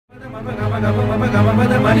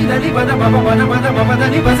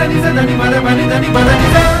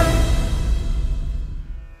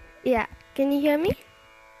Yeah, can you hear me?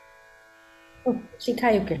 Oh,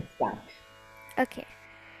 Shika, you can start. Okay.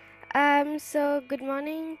 So good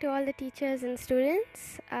morning to all the teachers and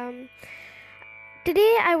students.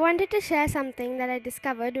 Today I wanted to share something that I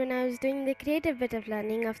discovered when I was doing the creative bit of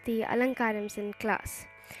learning of the Alankarams in class.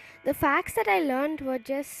 The facts that I learned were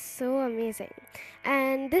just so amazing,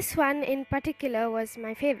 and this one in particular was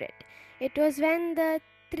my favorite. It was when the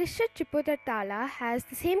Trisha Chiputa Tala has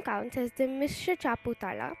the same counts as the Mishra Chapu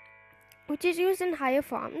Tala, which is used in higher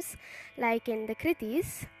forms like in the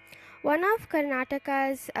Kritis. One of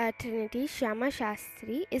Karnataka's Trinity, Shyama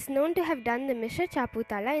Shastri, is known to have done the Mishra Chapu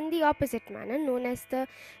Tala in the opposite manner, known as the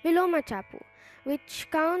Viloma Chapu, which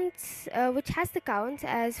has the counts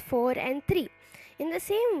as 4 and 3. In the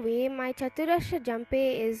same way, my Chaturashra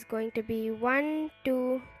Jampe is going to be 1,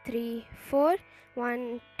 2, 3, 4,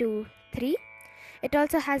 1, 2, 3. It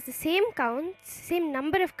also has the same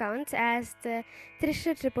number of counts as the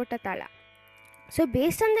Trishra Tripota Tala. So,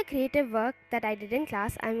 based on the creative work that I did in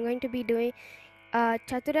class, I'm going to be doing a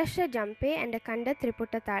Chaturashra Jampe and a Kanda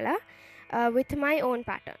Triputta Tala with my own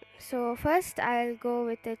pattern. So, first I'll go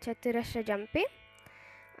with the Chaturashra Jampe.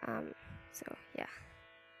 So, yeah.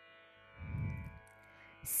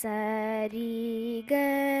 Sari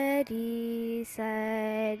ga ri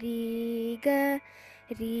sari ga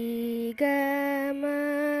ri ga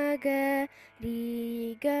ma ga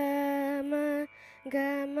ri ga ma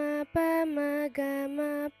pa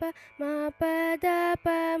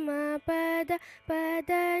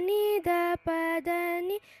da ni da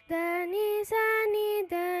ni sa ni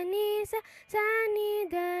da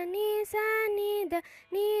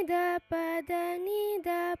ni da pa da ni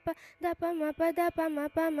da pa da pa ma ga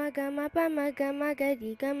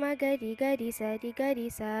ga ri sa ri ga ri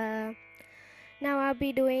sa. Now I'll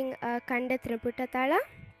be doing a Kanda Triputta Tala.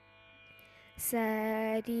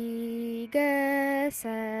 Sa ri ga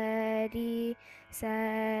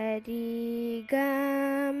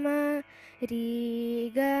ma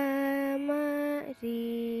ri ga ma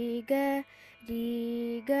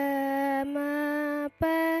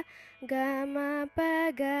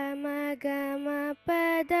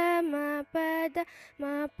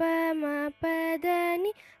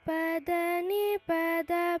pa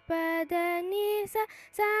da pa da ni sa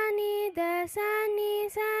ni da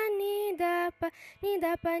pa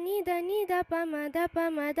ni da pa ma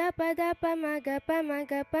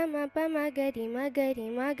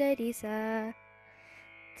ga ri sa.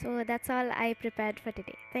 So that's all I prepared for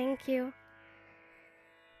today. Thank you.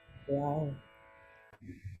 Wow.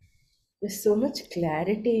 There's so much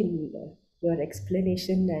clarity in your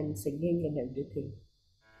explanation and singing and everything.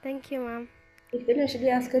 Thank you, ma'am. You can actually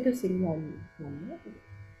ask her to sing one. No?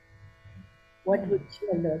 What would she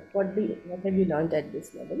have learned? What have you learned at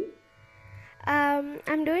this level?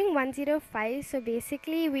 I'm doing 105, so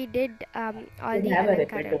basically we did all You the have a alankarams.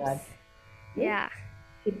 repertoire. No? Yeah.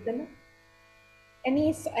 Kirtana?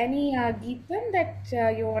 Any Geetam that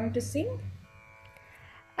you want to sing?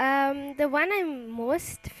 The one I'm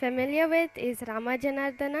most familiar with is Rama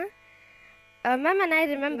Janardana. Ma'am, and I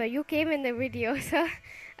remember you came in the video, so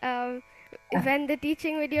um, Ah, when the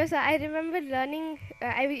teaching video, so I remember learning,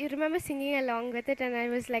 I remember singing along with it, and I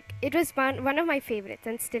was like, it was one of my favorites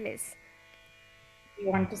and still is. You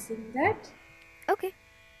want to sing that? Okay.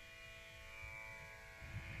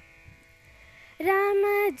 Ram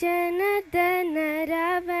Janardan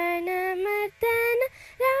Ravan मर्दन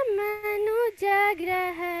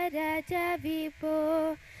रामानुजग्रह राजा विभो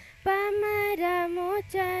पमर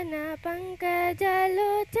मोचन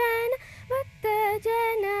पंकजलोचन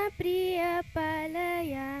भक्तजन प्रिय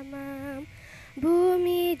पालय मां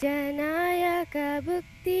भूमि जनायक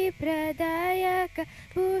भुक्ति प्रदायक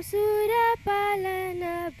भूसुर पालन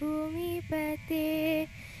भूमिपते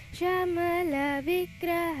श्यामल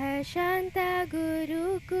विग्रह शांत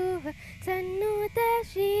गुरुकुह सन्नुत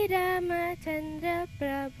श्रीरामचंद्र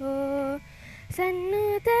प्रभो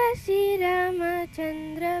सन्नुत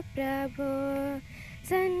श्रीरामचंद्र प्रभो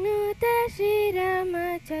सन्नुत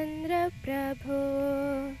श्रीरामचंद्र प्रभो.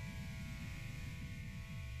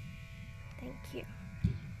 Thank you.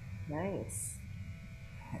 nice.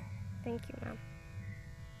 Thank you, ma'am.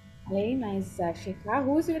 Very nice, Shika.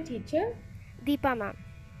 Who's your teacher? Deepa, ma'am.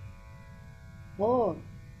 Oh,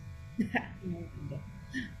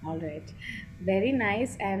 all right. Very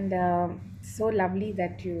nice and so lovely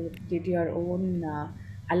that you did your own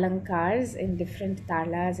alankars in different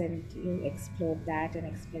talas and you explored that and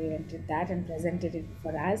experimented that and presented it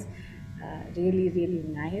for us. Really, really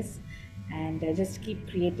nice. And just keep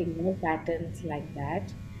creating more patterns like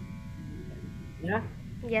that. Yeah,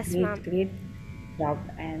 Yes, great, ma'am. great job.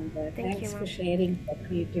 And Thank you, thanks for ma'am. sharing your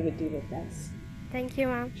creativity with us. Thank you,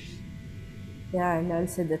 ma'am. Yeah, and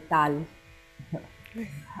also the tal.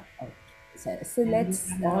 Okay. So And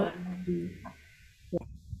let's mm,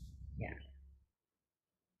 yeah,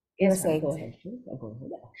 you were yes, ma'am, saying go ahead. something. Go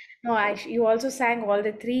ahead. No, you also sang all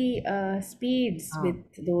the three speeds Ah,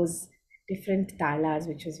 with those different talas,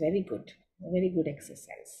 which was very good. A very good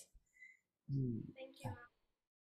exercise. mm.